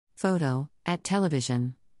Photo, at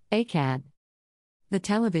Television. ACAD. The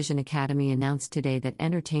Television Academy announced today that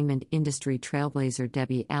entertainment industry trailblazer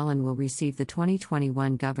Debbie Allen will receive the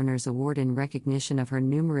 2021 Governor's Award in recognition of her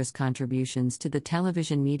numerous contributions to the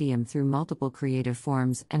television medium through multiple creative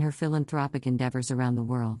forms and her philanthropic endeavors around the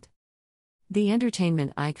world. The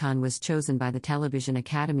entertainment icon was chosen by the Television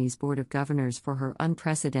Academy's Board of Governors for her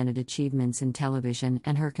unprecedented achievements in television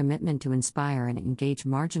and her commitment to inspire and engage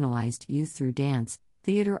marginalized youth through dance,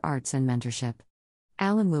 theater arts, and mentorship.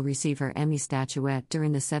 Allen will receive her Emmy statuette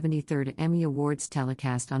during the 73rd Emmy Awards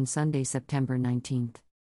telecast on Sunday, September 19.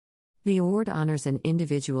 The award honors an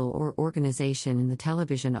individual or organization in the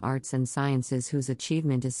television arts and sciences whose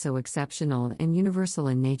achievement is so exceptional and universal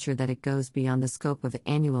in nature that it goes beyond the scope of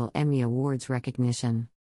annual Emmy Awards recognition.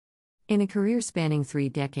 In a career spanning 3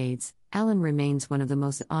 decades, Allen remains one of the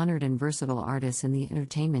most honored and versatile artists in the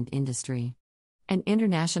entertainment industry. An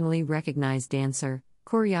internationally recognized dancer,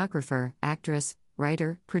 choreographer, actress,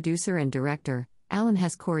 writer, producer, and director, Allen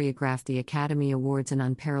has choreographed the Academy Awards an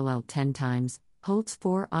unparalleled 10 times, holds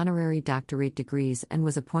 4 honorary doctorate degrees, and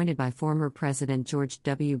was appointed by former President George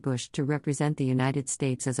W. Bush to represent the United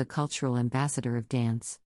States as a cultural ambassador of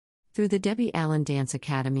dance. Through the Debbie Allen Dance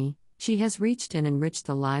Academy, she has reached and enriched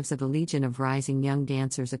the lives of a legion of rising young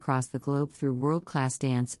dancers across the globe through world-class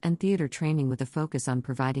dance and theater training with a focus on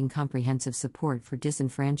providing comprehensive support for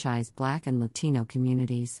disenfranchised Black and Latino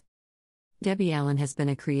communities. Debbie Allen has been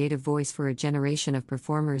a creative voice for a generation of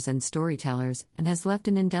performers and storytellers and has left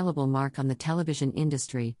an indelible mark on the television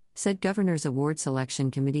industry, said Governor's Award Selection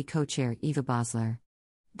Committee co-chair Eva Bosler.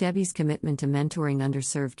 Debbie's commitment to mentoring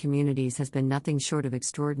underserved communities has been nothing short of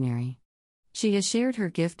extraordinary. She has shared her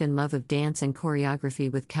gift and love of dance and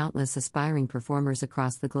choreography with countless aspiring performers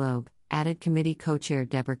across the globe, added committee co-chair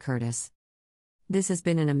Deborah Curtis. "This has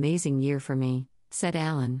been an amazing year for me," said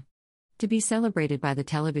Allen. "To be celebrated by the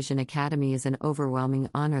Television Academy is an overwhelming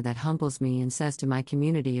honor that humbles me and says to my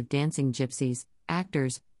community of dancing gypsies,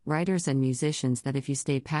 actors, writers, and musicians that if you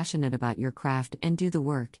stay passionate about your craft and do the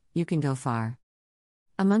work, you can go far."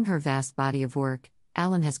 Among her vast body of work,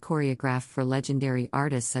 Allen has choreographed for legendary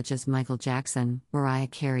artists such as Michael Jackson, Mariah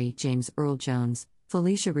Carey, James Earl Jones,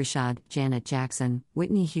 Phylicia Rashad, Janet Jackson,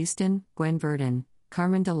 Whitney Houston, Gwen Verdon,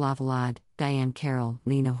 Carmen de Lavallade, Diane Carroll,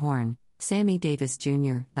 Lena Horne, Sammy Davis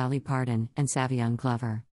Jr., Dolly Parton, and Savion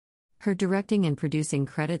Glover. Her directing and producing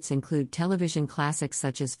credits include television classics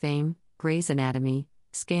such as Fame, Grey's Anatomy,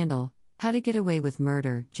 Scandal, How to Get Away with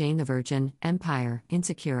Murder, Jane the Virgin, Empire,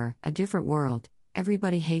 Insecure, A Different World,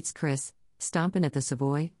 Everybody Hates Chris, Stompin' at the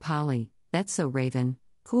Savoy, Polly, That's So Raven,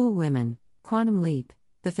 Cool Women, Quantum Leap,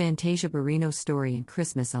 The Fantasia Barrino Story, and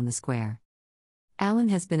Christmas on the Square. Allen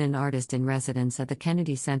has been an artist in residence at the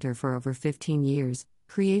Kennedy Center for over 15 years,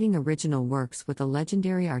 creating original works with the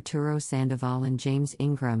legendary Arturo Sandoval and James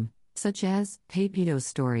Ingram, such as Pepito's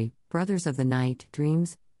Story, Brothers of the Night,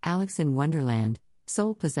 Dreams, Alex in Wonderland,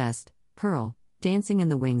 Soul Possessed, Pearl, Dancing in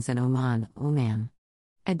the Wings, and Oman, Oman.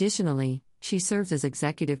 Additionally, she serves as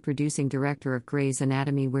executive producing director of Grey's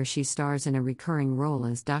Anatomy, where she stars in a recurring role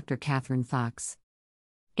as Dr. Catherine Fox.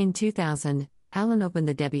 In 2000, Allen opened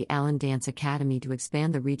the Debbie Allen Dance Academy to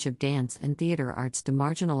expand the reach of dance and theater arts to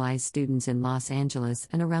marginalized students in Los Angeles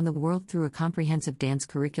and around the world through a comprehensive dance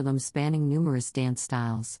curriculum spanning numerous dance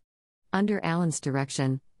styles. Under Allen's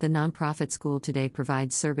direction, the nonprofit school today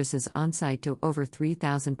provides services on-site to over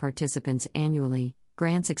 3,000 participants annually,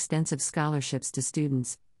 grants extensive scholarships to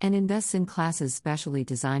students, and invests in classes specially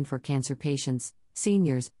designed for cancer patients,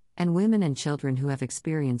 seniors, and women and children who have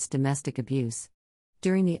experienced domestic abuse.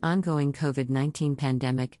 During the ongoing COVID-19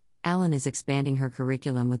 pandemic, Allen is expanding her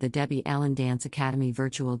curriculum with the Debbie Allen Dance Academy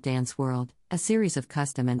Virtual Dance World, a series of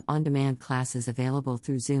custom and on-demand classes available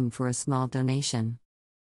through Zoom for a small donation.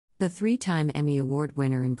 The 3-time Emmy Award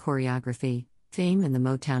winner in choreography, Fame, and the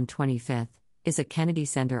Motown 25th, is a Kennedy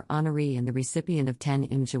Center honoree and the recipient of 10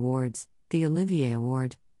 Image Awards, the Olivier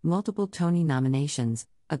Award, multiple Tony nominations,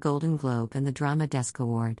 a Golden Globe, and the Drama Desk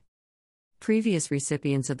Award. Previous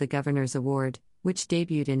recipients of the Governor's Award, which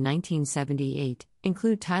debuted in 1978,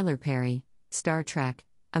 include Tyler Perry, Star Trek,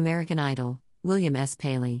 American Idol, William S.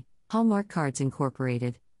 Paley, Hallmark Cards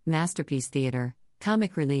Incorporated, Masterpiece Theater,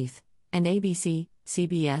 Comic Relief, and ABC,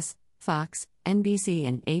 CBS, Fox, NBC,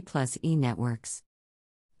 and A+E networks.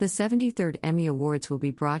 The 73rd Emmy Awards will be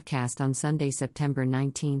broadcast on Sunday, September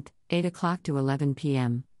 19, 8 o'clock to 11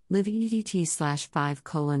 p.m., live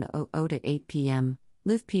EDT/5:00 to 8 p.m.,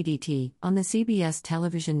 live PDT, on the CBS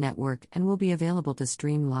television network, and will be available to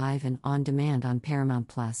stream live and on demand on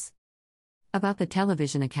Paramount+. About the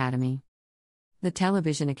Television Academy. The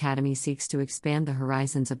Television Academy seeks to expand the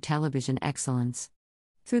horizons of television excellence.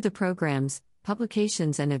 Through the programs,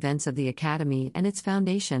 publications and events of the Academy and its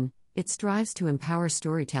foundation. It strives to empower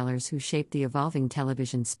storytellers who shape the evolving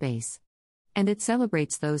television space. And it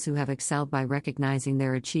celebrates those who have excelled by recognizing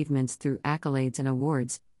their achievements through accolades and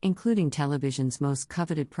awards, including television's most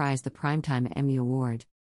coveted prize, the Primetime Emmy Award.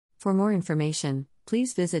 For more information,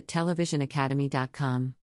 please visit televisionacademy.com.